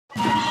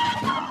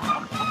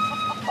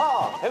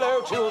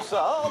hello to you,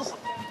 sirs.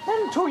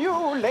 And to you,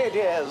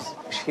 ladies.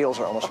 These heels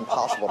are almost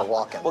impossible to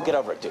walk in. Well, get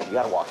over it, dude. You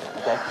gotta walk in,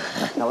 okay?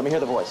 Now, let me hear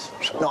the voice.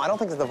 No, I don't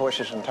think that the voice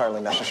is entirely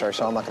necessary,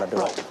 so I'm not going to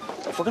do it.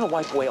 If we're gonna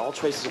wipe away all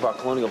traces of our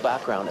colonial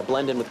background and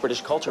blend in with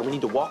British culture, we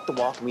need to walk the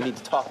walk and we need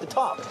to talk the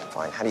talk.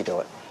 Fine, how do you do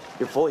it?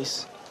 Your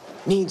voice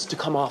needs to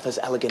come off as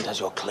elegant as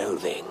your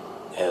clothing,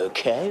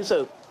 okay?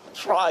 So,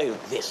 try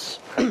this.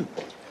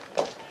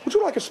 Would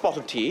you like a spot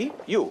of tea?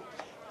 You.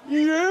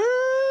 Yes.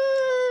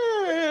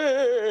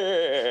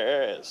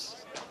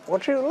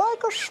 Would you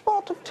like a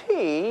spot of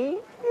tea?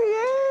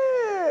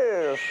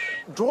 Yes.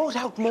 Draw it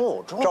out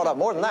more. Draw it out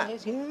more than that.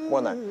 Yes.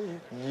 More than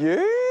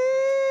that.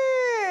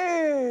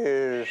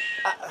 Yes.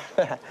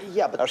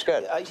 Yeah, but... That's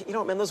good. You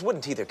know, man, those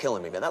wooden teeth are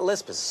killing me, man. That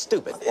lisp is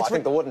stupid. Well, I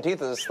think the wooden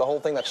teeth is the whole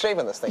thing that's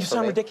saving this thing. You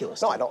sound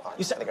ridiculous. No, I don't. I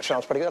think it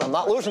sounds pretty good. I'm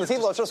not losing the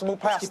teeth. Let's just move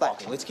past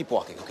that. Let's keep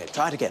walking. Okay,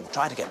 try it again.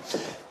 Try it again.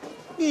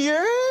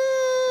 Yes.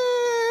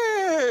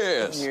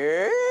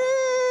 Yes.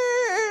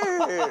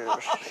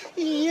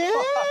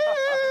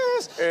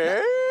 Yes.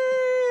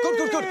 Good,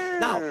 good, good.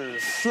 Now,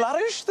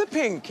 flourish the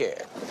pinky.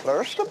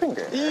 Flourish the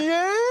pinky.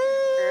 Yes.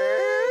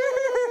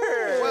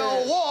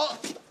 Well,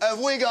 what have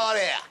we got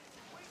here?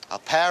 A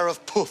pair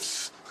of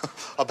puffs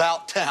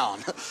about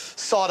town.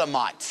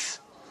 Sodomites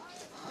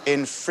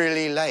in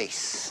frilly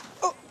lace.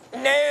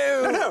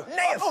 No. No.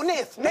 Oh,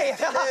 Nith.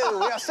 No,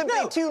 we are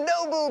simply two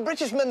noble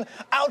Britishmen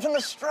out on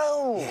a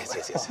stroll.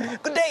 Yes.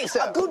 Good day,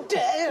 sir. Good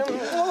day.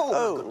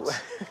 Oh.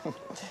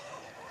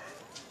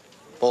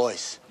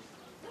 Boys,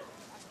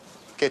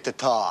 get the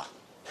tar.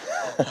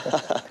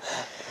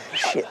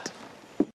 Shit.